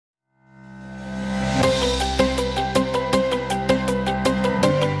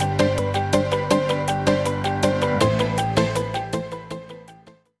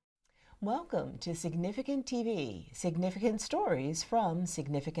to Significant TV, significant stories from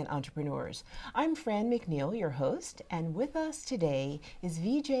significant entrepreneurs. I'm Fran McNeil, your host, and with us today is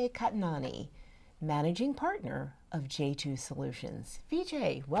Vijay Khatnani, Managing Partner of J2 Solutions.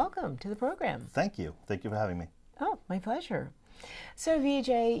 Vijay, welcome to the program. Thank you. Thank you for having me. Oh, my pleasure. So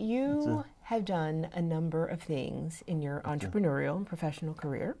Vijay, you have done a number of things in your entrepreneurial and professional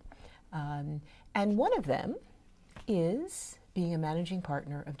career, and one of them is being a managing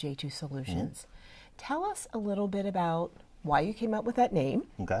partner of J2 Solutions. Tell us a little bit about why you came up with that name.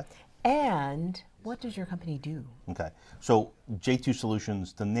 Okay. And what does your company do? Okay. So J2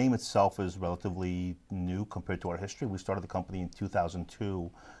 Solutions, the name itself is relatively new compared to our history. We started the company in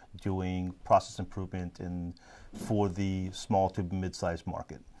 2002 doing process improvement for the small to mid-sized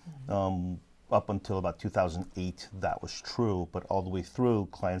market. Up until about 2008, that was true, but all the way through,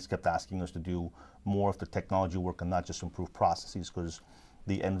 clients kept asking us to do more of the technology work and not just improve processes, because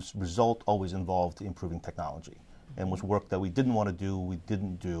the end result always involved improving technology. And was work that we didn't want to do, we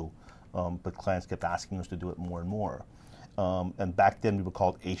didn't do, but clients kept asking us to do it more and more. And back then we were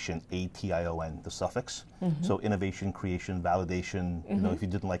called ATION, A-T-I-O-N, the suffix. So innovation, creation, validation, you know, if you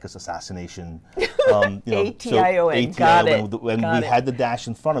didn't like us, assassination. A-T-I-O-N, got it. When we had the dash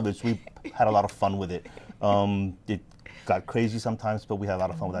in front of it, so we had a lot of fun with it. It got crazy sometimes, but we had a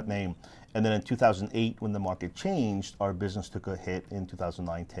lot of fun with that name. And then in 2008, when the market changed, our business took a hit in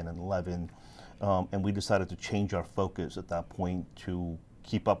 2009, 10, and 11. And we decided to change our focus at that point to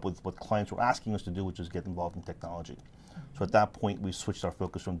keep up with what clients were asking us to do, which is get involved in technology. So at that point, we switched our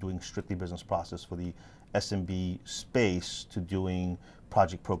focus from doing strictly business process for the SMB space to doing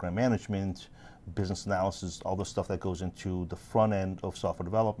project program management, business analysis, all the stuff that goes into the front end of software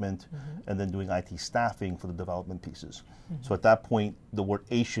development, and then doing IT staffing for the development pieces. So at that point, the word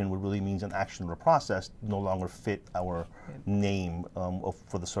ATION, which really means an action or process, no longer fit our name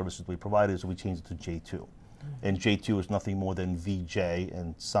for the services we provided, so we changed it to J2. And J2 is nothing more than Vijay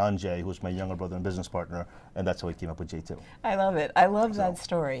and Sanjay, who's my younger brother and business partner, and that's how we came up with J2. I love it. I love that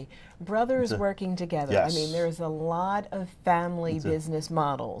story. Brothers working together. Yes. I mean, there's a lot of family business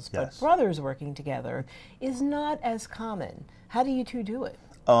models, but brothers working together is not as common. How do you two do it?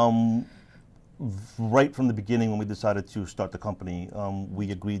 Right from the beginning when we decided to start the company, we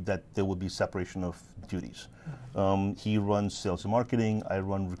agreed that there would be separation of duties. He runs sales and marketing, I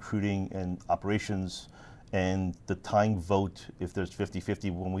run recruiting and operations. And the tying vote, if there's 50-50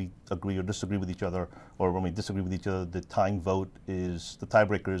 when we agree or disagree with each other, or when we disagree with each other, the tying vote is, the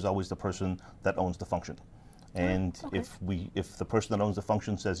tiebreaker is always the person that owns the function. And if the person that owns the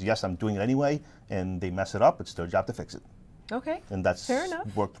function says, yes, I'm doing it anyway, and they mess it up, it's their job to fix it. Okay, and that's fair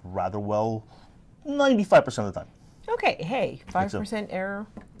enough. Worked rather well 95% of the time. Okay, hey, 5% error,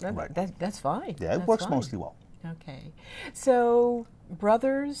 that's fine. Yeah, it works mostly well. Okay, so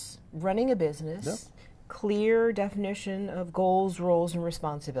brothers running a business, clear definition of goals, roles, and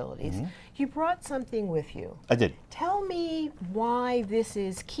responsibilities. You brought something with you. I did. Tell me why this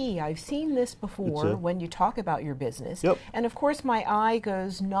is key. I've seen this before when you talk about your business. And of course my eye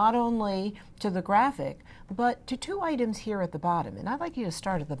goes not only to the graphic, but to two items here at the bottom. And I'd like you to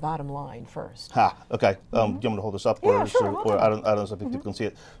start at the bottom line first. Okay. Do you want me to hold this up? Yeah, sure, or I don't know if people can see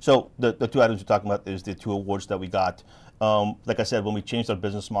it. So the two items you're talking about is the two awards that we got. Like I said, when we changed our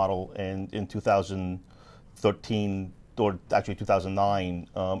business model in 2013, or actually 2009,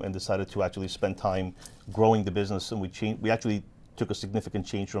 and decided to actually spend time growing the business, and we actually took a significant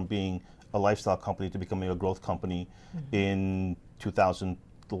change from being a lifestyle company to becoming a growth company in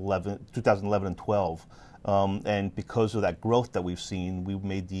 2011 and 12. And because of that growth that we've seen, we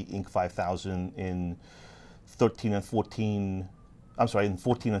made the Inc. 5000 in 13 and 14. I'm sorry, in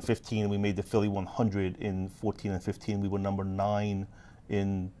 14 and 15, we made the Philly 100 in 14 and 15. We were number 9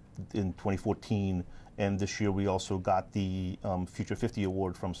 in 2014. And this year we also got the Future 50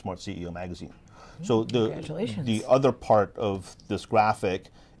 Award from Smart CEO Magazine. So the other part of this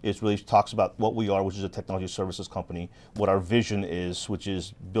graphic is really talks about what we are, which is a technology services company, what our vision is, which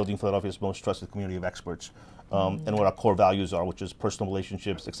is building Philadelphia's most trusted community of experts, and what our core values are, which is personal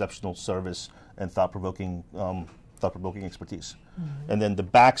relationships, exceptional service, and thought-provoking expertise. And then the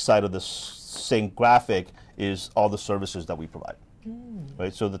back side of this same graphic is all the services that we provide.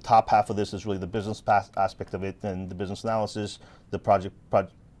 Right, so the top half of this is really the business aspect of it, and the business analysis, the project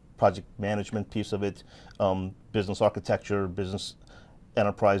management piece of it, business architecture, business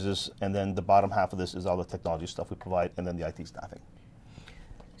enterprises, and then the bottom half of this is all the technology stuff we provide, and then the IT staffing.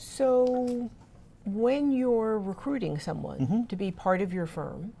 So when you're recruiting someone to be part of your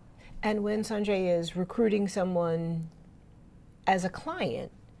firm, and when Sanjay is recruiting someone as a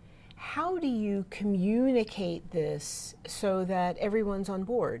client, how do you communicate this so that everyone's on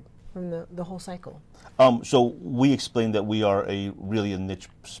board? from the whole cycle? So we explained that we are really a niche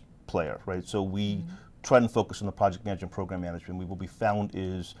player, right? So we try and focus on the project management, program management. What we found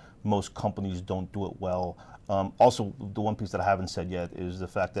is most companies don't do it well. Also, the one piece that I haven't said yet is the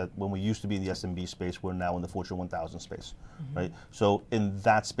fact that when we used to be in the SMB space, we're now in the Fortune 1000 space, right? So in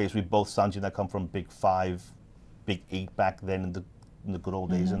that space, we both, Sanjay and I, come from Big 5, Big 8 back then in the good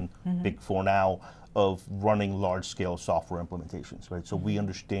old days, and Big 4 now, of running large-scale software implementations, right? So we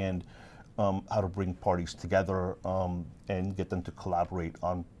understand how to bring parties together and get them to collaborate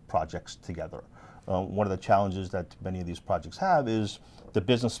on projects together. One of the challenges that many of these projects have is the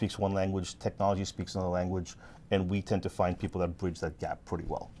business speaks one language, technology speaks another language, and we tend to find people that bridge that gap pretty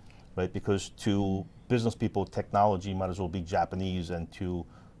well, right? Because to business people, technology might as well be Japanese, and to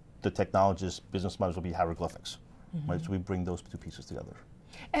the technologists, business might as well be hieroglyphics, right? So we bring those two pieces together.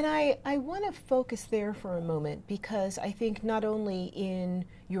 And I want to focus there for a moment, because I think not only in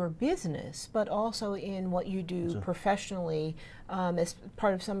your business, but also in what you do professionally as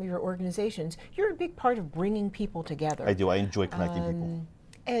part of some of your organizations, you're a big part of bringing people together. I do. I enjoy connecting people.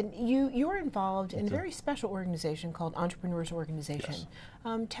 And you're involved in a very special organization called Entrepreneurs Organization.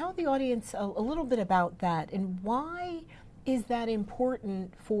 Yes. Tell the audience a little bit about that, and why is that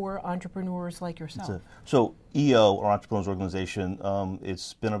important for entrepreneurs like yourself? So EO, or Entrepreneurs Organization,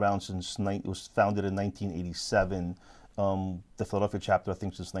 it's been around since, it was founded in 1987. The Philadelphia chapter, I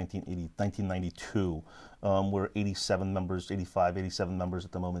think, since 1992. We're 87 members, 87 members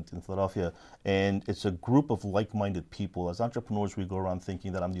at the moment in Philadelphia. And it's a group of like-minded people. As entrepreneurs, we go around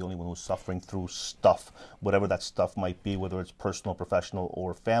thinking that I'm the only one who's suffering through stuff, whatever that stuff might be, whether it's personal, professional,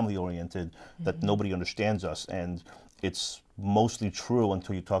 or family-oriented, that nobody understands us. And it's mostly true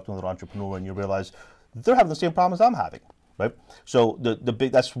until you talk to another entrepreneur and you realize they're having the same problems I'm having, right? So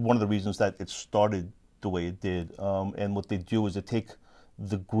that's one of the reasons that it started the way it did. And what they do is they take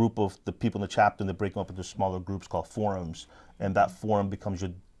the group of the people in the chapter and they break them up into smaller groups called forums, and that forum becomes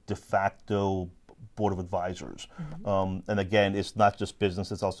your de facto board of advisors. And again, it's not just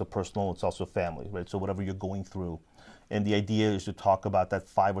business, it's also personal, it's also family, right? So whatever you're going through. And the idea is to talk about that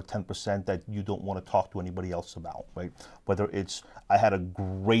 5 or 10% that you don't want to talk to anybody else about, right? Whether it's, I had a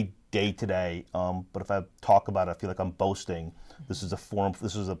great day today, but if I talk about it, I feel like I'm boasting. This is a forum,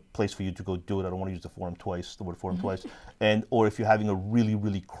 this is a place for you to go do it. I don't want to use the word forum twice. Or if you're having a really,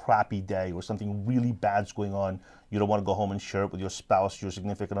 really crappy day or something really bad's going on, you don't want to go home and share it with your spouse, your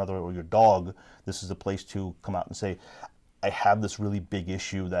significant other, or your dog, this is a place to come out and say, I have this really big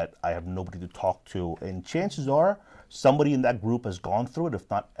issue that I have nobody to talk to. And chances are, somebody in that group has gone through it, if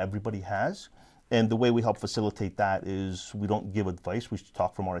not everybody has. And the way we help facilitate that is we don't give advice, we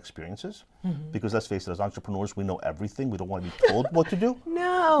talk from our experiences. Because let's face it, as entrepreneurs, we know everything. We don't want to be told what to do.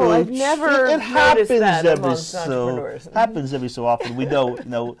 No, I've never noticed that amongst entrepreneurs. It happens every so often. We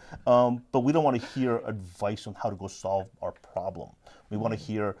know, but we don't want to hear advice on how to go solve our problem. We want to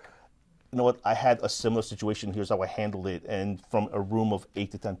hear, you know what, I had a similar situation, here's how I handled it. And from a room of 8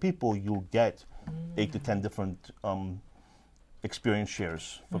 to 10 people, you'll get 8 to 10 different experience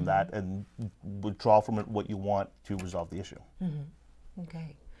shares from that, and withdraw from it what you want to resolve the issue.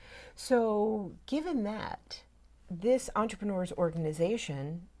 Okay. So given that, this Entrepreneurs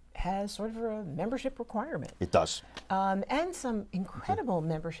Organization has sort of a membership requirement. It does. And some incredible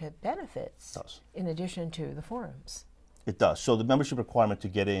membership benefits in addition to the forums. It does. So the membership requirement to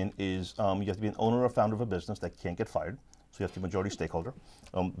get in is you have to be an owner or founder of a business that can't get fired. So you have to be a majority stakeholder,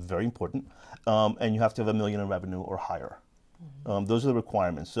 very important. And you have to have $1 million in revenue or higher. Those are the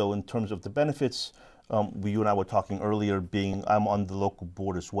requirements. So in terms of the benefits, you and I were talking earlier, I'm on the local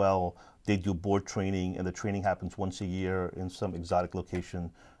board as well. They do board training, and the training happens once a year in some exotic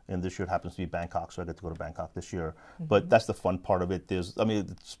location. And this year it happens to be Bangkok, so I get to go to Bangkok this year. But that's the fun part of it.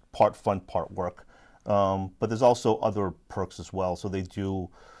 It's part fun, part work. But there's also other perks as well. So they do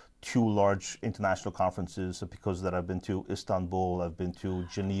 2 large international conferences. So because of that, I've been to Istanbul, I've been to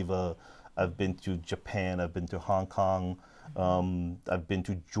Geneva, I've been to Japan, I've been to Hong Kong, I've been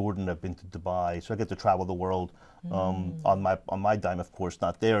to Jordan, I've been to Dubai. So I get to travel the world on my dime, of course,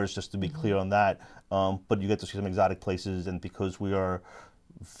 not theirs, just to be clear on that. But you get to see some exotic places, and because we are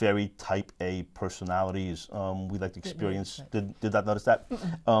very type A personalities, we like to experience, did not notice that?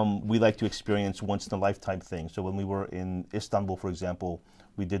 We like to experience once in a lifetime things. So when we were in Istanbul, for example,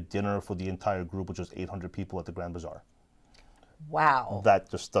 we did dinner for the entire group, which was 800 people at the Grand Bazaar. Wow. That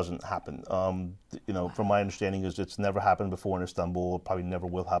just doesn't happen. From my understanding is it's never happened before in Istanbul, probably never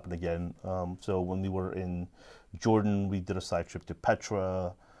will happen again. So when we were in Jordan, we did a side trip to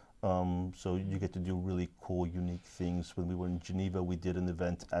Petra. So you get to do really cool, unique things. When we were in Geneva, we did an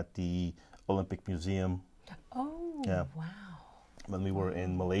event at the Olympic Museum. Oh, yeah. Wow. When we were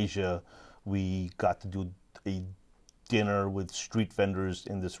in Malaysia, we got to do a dinner with street vendors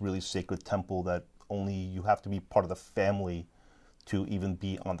in this really sacred temple that only you have to be part of the family to even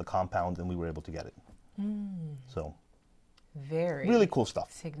be on the compound, and we were able to get it. So, very really cool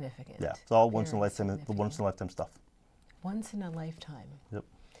stuff. Significant. Yeah, it's all once in a Very lifetime stuff. Once in a lifetime. Yep.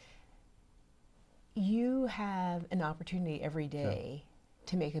 You have an opportunity every day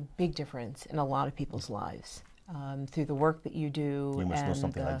to make a big difference in a lot of people's lives through the work that you do. You must know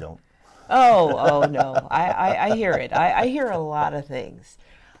something I don't. Oh no, I hear it. I hear a lot of things.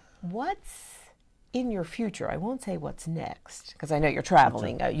 What's in your future? I won't say what's next, because I know you're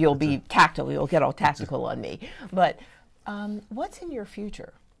traveling. You'll be tactical. You'll get all tactical on me. But what's in your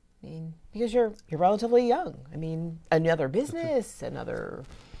future? I mean, because you're relatively young. I mean, another business, another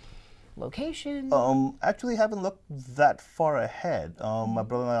location. Actually, haven't looked that far ahead. My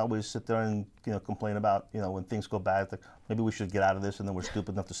brother and I always sit there and complain about when things go bad. Like maybe we should get out of this, and then we're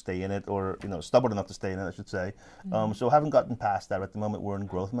stupid enough to stay in it, or stubborn enough to stay in it, I should say. So haven't gotten past that. At the moment, we're in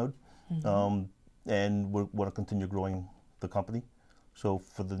growth mode, and we want to continue growing the company. So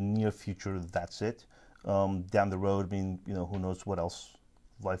for the near future, that's it. Down the road, I mean, who knows what else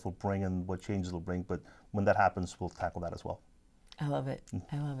life will bring and what changes it'll bring. But when that happens, we'll tackle that as well. I love it.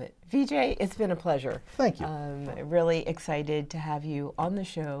 I love it. Vijay, it's been a pleasure. Thank you. Really excited to have you on the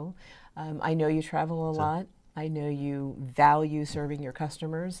show. I know you travel a lot. I know you value serving your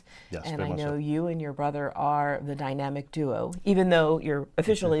customers. Yes, and very I much know so. you and your brother are the dynamic duo, even though you're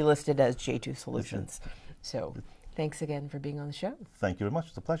officially listed as J2 Solutions. So thanks again for being on the show. Thank you very much.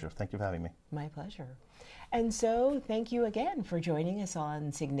 It's a pleasure. Thank you for having me. My pleasure. And so thank you again for joining us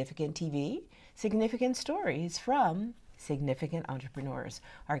on Significant TV, Significant Stories from Significant Entrepreneurs.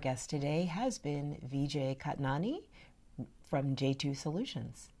 Our guest today has been Vijay Khatnani from J2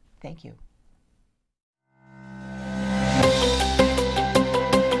 Solutions. Thank you.